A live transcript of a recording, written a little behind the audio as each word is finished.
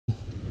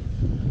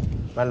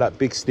Man like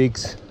big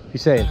Stygs. You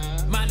saying?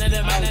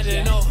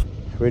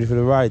 Ready for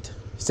the ride?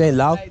 Saying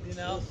loud?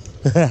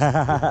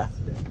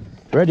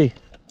 Ready?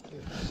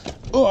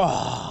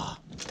 Oh.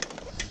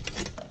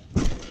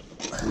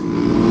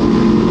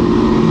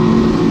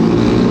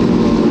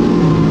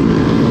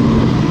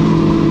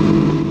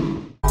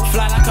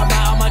 Fly like I'm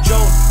out on my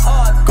drone.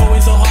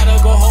 Going so hard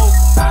I'll go home.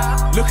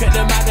 Look at the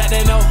man that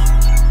they know.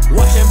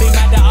 Watch them be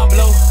mad that I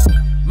blow.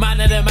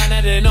 Man of the man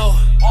that they know.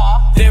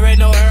 There ain't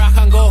nowhere I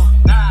can go.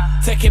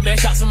 Taking bare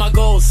shots for my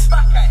goals.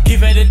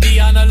 Give it a D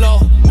on the low.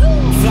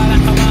 Fly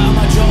like I'm out on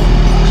my drone.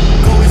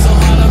 Going so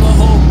hard I'll go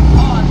home.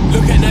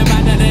 Look at the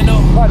man that they know.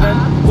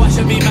 Watch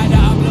them be mad that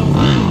I blow.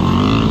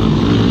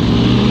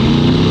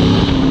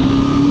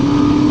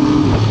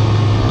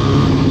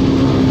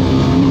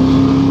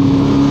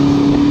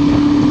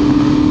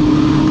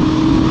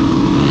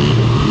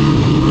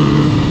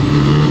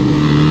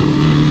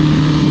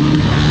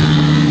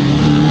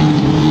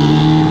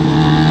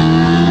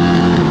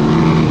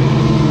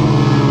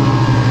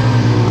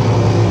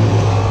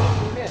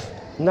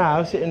 Nah,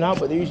 I'm sitting out,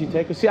 but they usually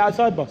take us. Sit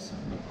outside, boss.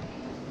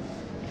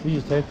 They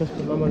usually take us,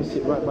 but I'm gonna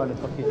sit right by the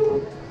fucking.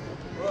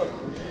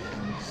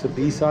 It's the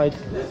B side.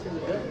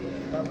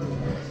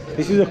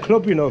 This is a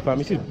club, you know, fam.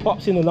 This is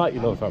pops in the night,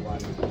 you know, fam.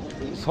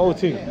 This whole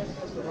thing.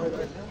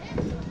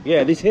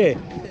 Yeah, this here.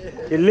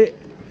 It's lit,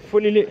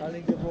 fully lit.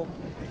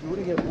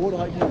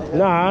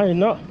 Nah, I'm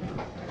not.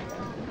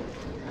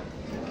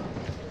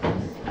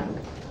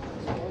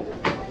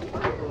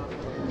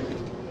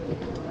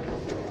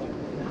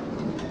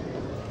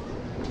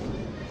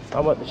 I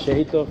want the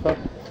shade though, fam.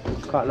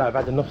 Can't lie, I've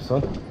had enough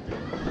sun.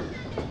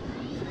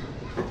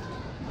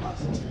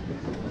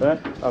 Yeah?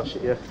 Oh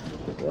shit, yeah.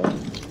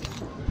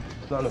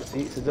 There's not enough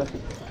seats, is there?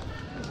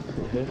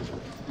 Yeah.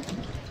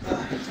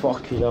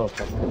 Fucking hell,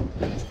 fam.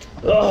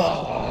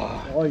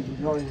 Oh.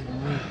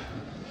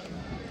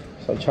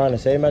 So I'm trying to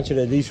say, man, should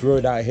at least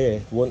rode out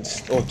here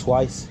once or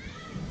twice.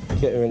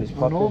 Get her in this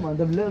pocket. No, man,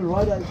 the little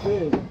ride out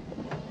here.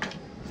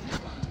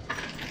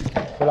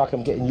 I feel like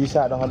I'm getting used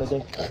to the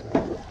holiday.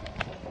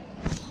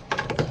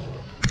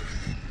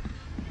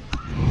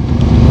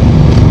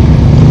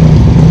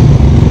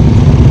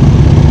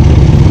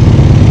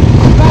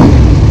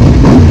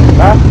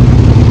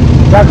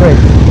 That great.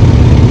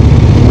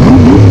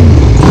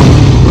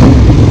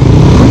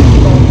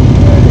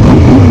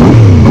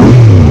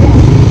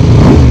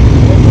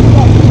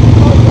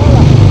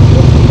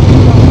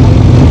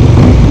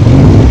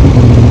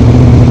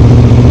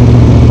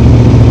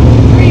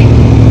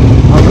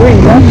 I'm green,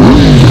 yeah?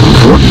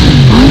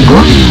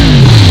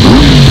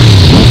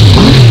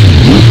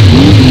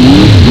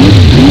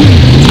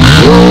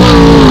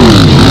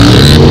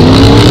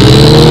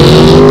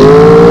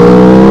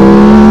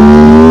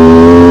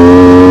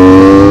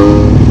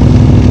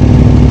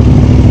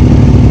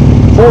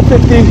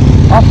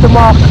 450 off the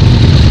mark.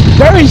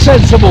 Very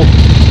sensible.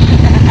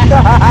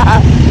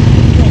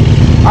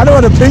 I don't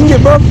want to ping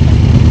it, bro.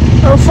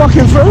 I'm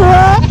fucking for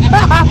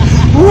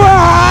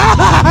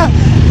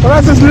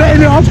I'm just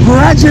letting it off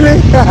gradually.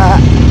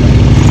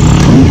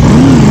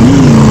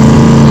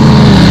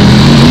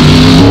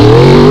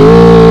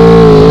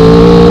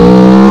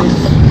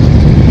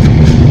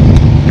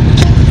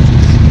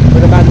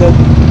 What the man did?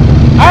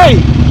 Hey!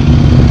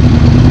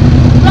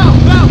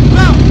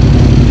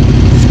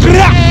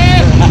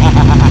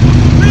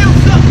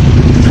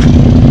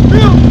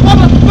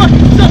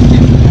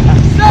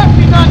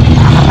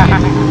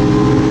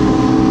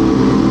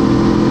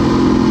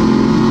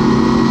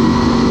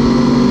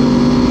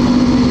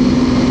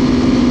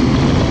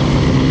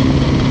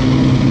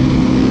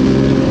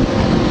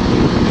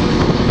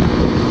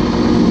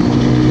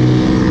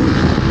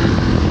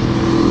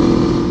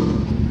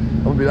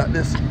 Be like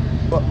this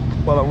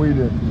while I'm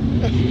weeding.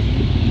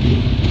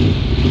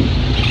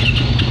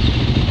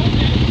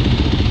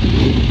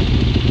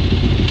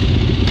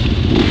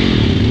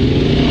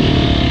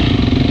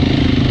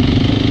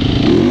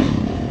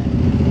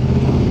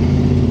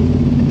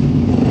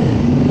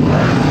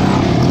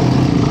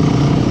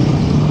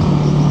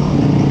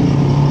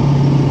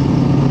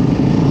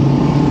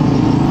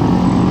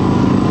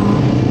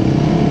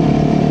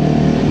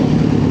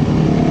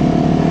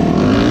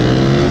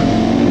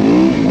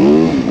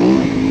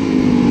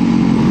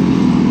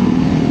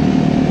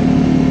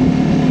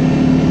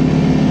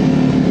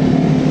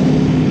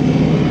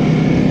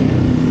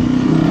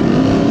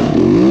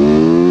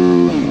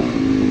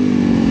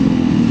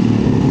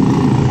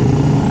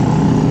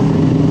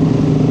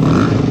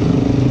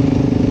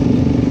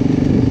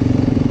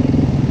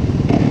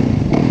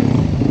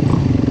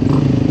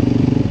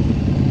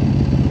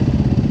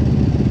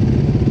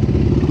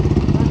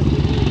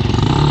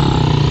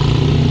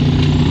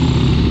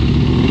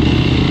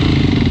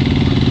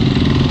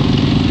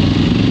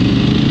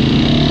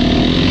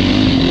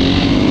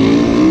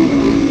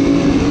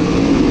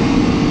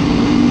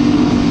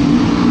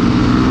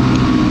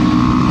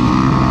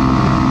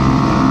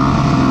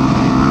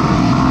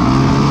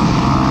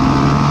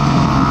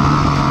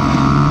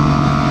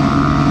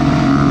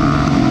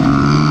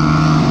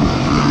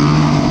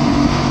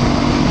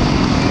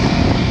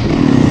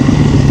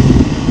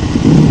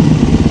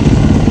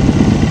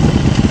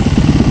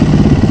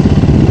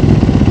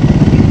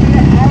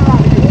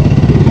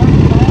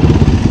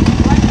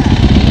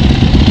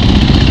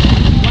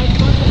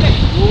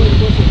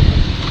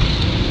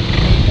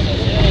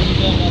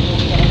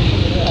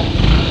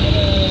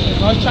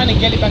 trying to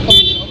get it back up to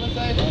the other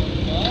side.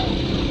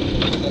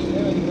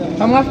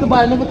 I'm gonna have to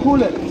buy another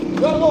cooler.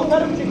 Why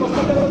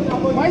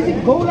does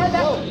it go like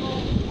that?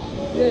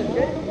 Yeah,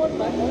 get the one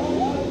back.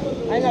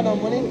 I ain't got no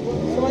money.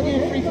 Someone give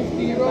me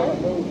 350 €.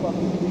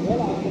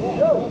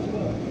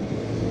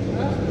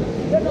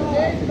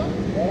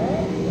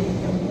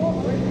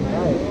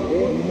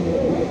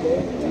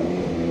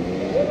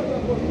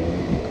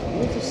 You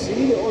need to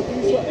seal it or do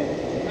something.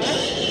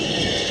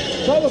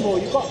 Furthermore,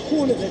 you've got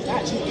coolant that's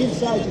actually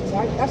inside your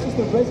tank. That's just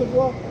the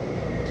reservoir.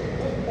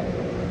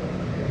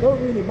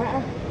 Don't really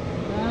matter.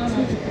 You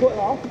need to cut it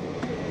off.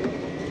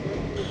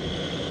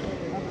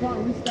 I can't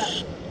risk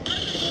that.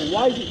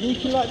 Why is it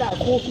leaking like that?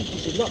 450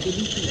 should not be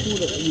leaking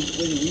coolant when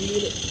you're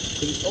wheeling it.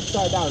 Because it's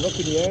upside down, up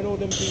in the air and all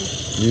them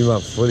things. You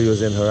man fully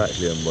was in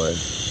Heraclean, boy.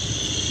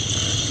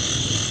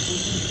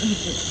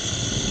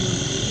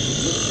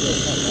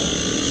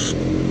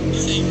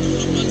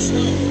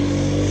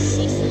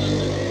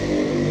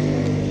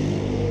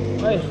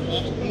 Hey,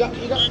 You got €.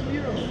 You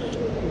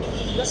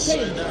got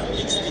change.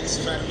 It's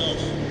fan love,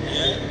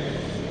 yeah?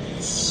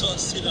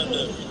 Sauce it on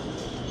them.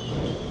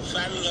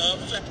 Fan love.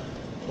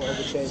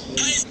 whatever change you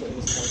need to put in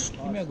this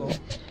tank. Give me a go.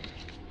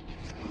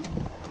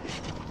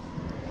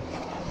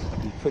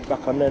 You put it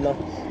back on there now.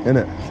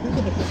 Innit?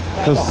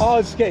 That's a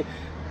hard skate.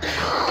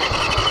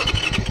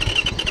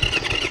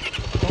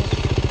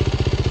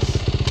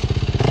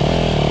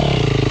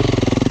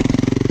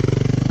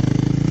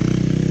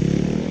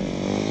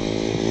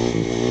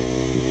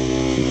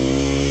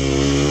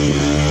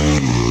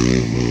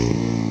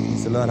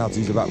 Learn how to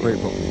use the back brake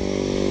properly.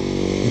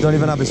 You don't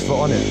even have his foot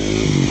on it.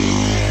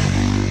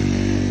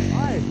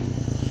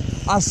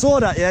 I saw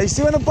that, yeah? You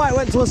see when the bike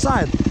went to a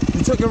side,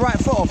 you took your right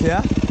foot off,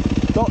 yeah?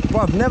 Don't,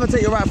 bruv, never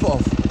take your right foot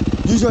off.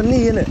 Use your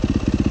knee, innit?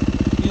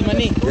 Use my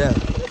knee? Yeah.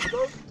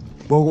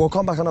 We'll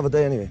come back another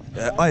day anyway.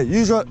 Yeah. Alright,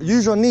 use your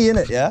knee,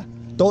 innit, yeah?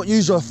 Don't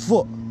use your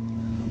foot.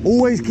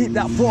 Always keep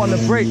that foot on the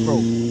brake,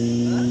 bro.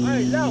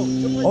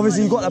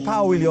 Obviously, you got the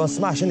power wheel, you're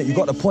smashing it, you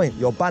got the point,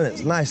 you're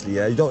balanced nicely,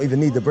 yeah? You don't even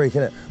need the brake,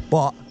 innit?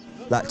 But,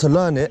 like, to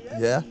learn it,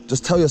 yeah,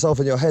 just tell yourself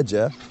in your head,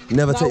 yeah, you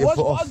never take your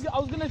foot off. I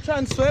was gonna try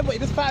and swear, but it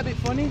just felt a bit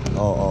funny.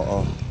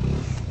 Oh.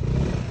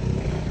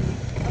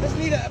 I just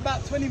need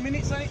about 20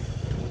 minutes on it.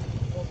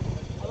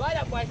 I like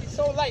that bike, it's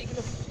so light. You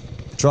can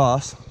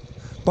Trust.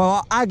 Bro,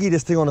 I'll aggie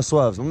this thing on the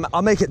swerves.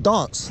 I'll make it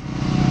dance.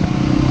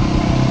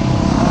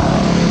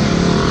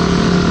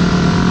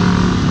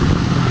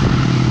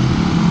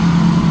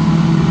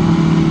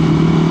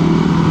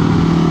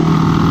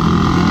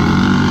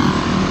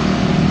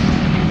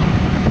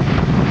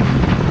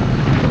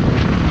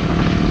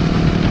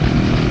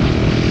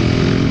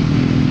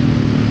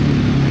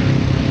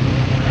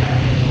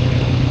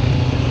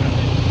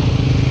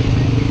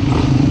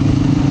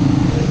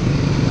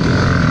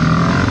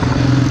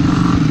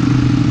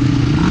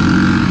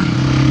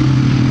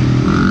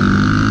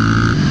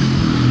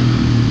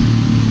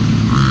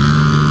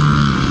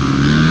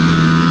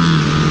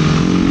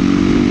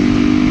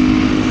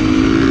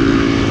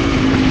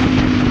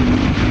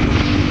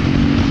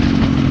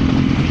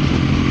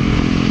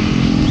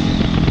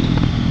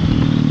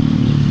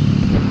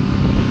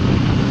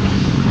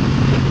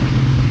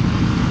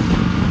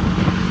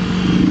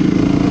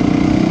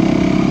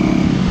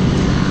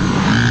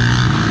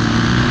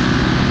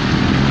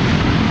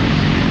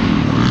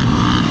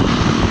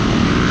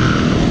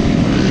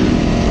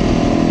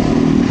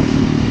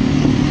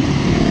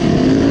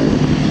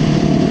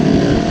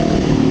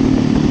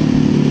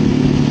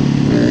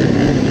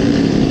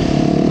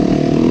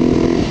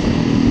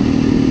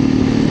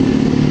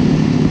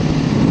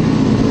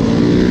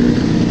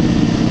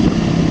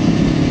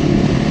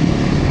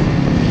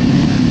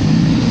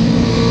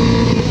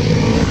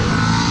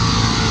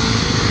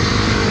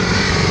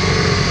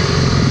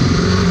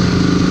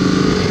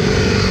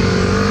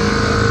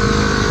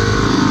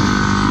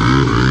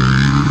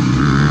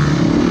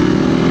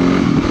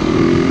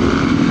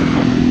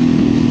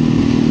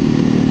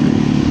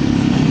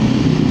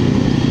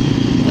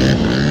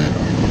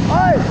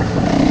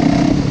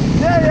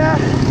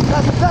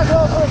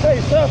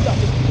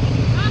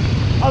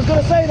 I was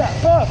going to say that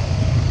first.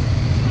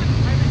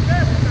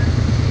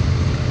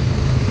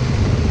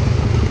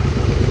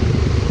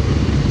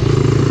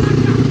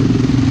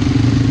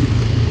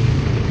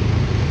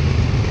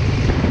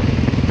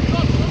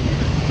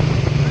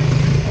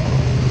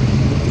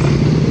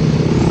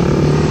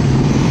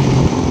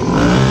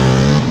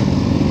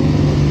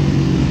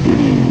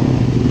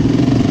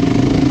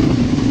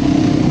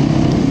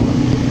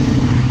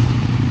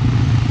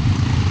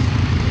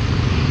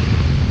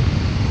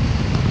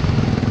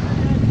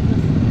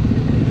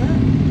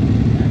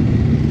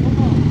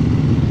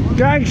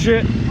 Gang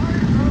shit.